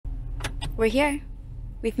We're here.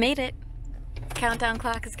 We've made it. Countdown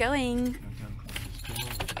clock is going.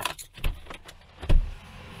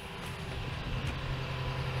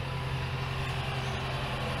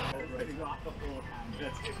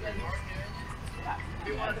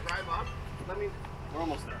 Do you want to drive up? We're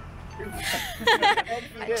almost there.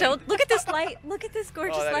 Look at this light. Look at this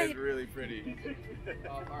gorgeous light. That is really pretty.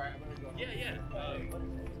 All right, I'm gonna go. Yeah.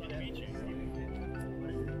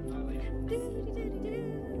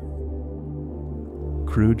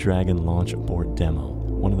 Crew Dragon launch abort demo.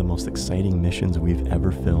 One of the most exciting missions we've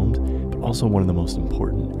ever filmed, but also one of the most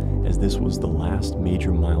important, as this was the last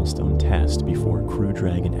major milestone test before Crew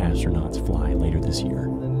Dragon astronauts fly later this year.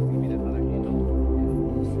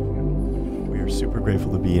 We are super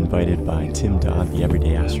grateful to be invited by Tim Dodd, the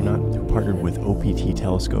Everyday Astronaut, who partnered with OPT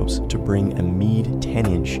Telescopes to bring a Meade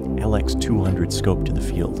 10-inch LX200 scope to the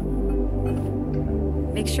field.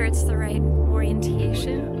 Make sure it's the right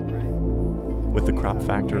orientation. With the crop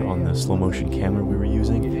factor on the slow motion camera we were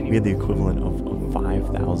using, we had the equivalent of a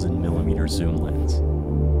 5,000 millimeter zoom lens.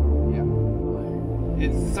 Yeah.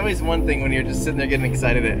 It's always one thing when you're just sitting there getting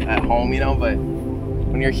excited at home, you know, but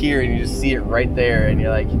when you're here and you just see it right there and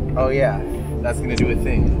you're like, oh yeah, that's gonna do a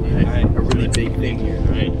thing. Right. A really big thing here.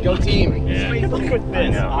 Right. Go team! Yeah. Look at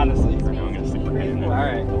this, honestly.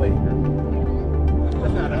 Alright, wait.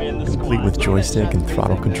 Complete with joystick and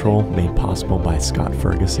throttle control, made possible by Scott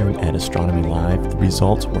Ferguson at Astronomy Live, the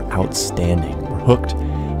results were outstanding. We're hooked,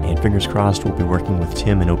 and fingers crossed we'll be working with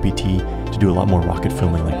Tim and OPT to do a lot more rocket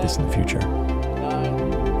filming like this in the future.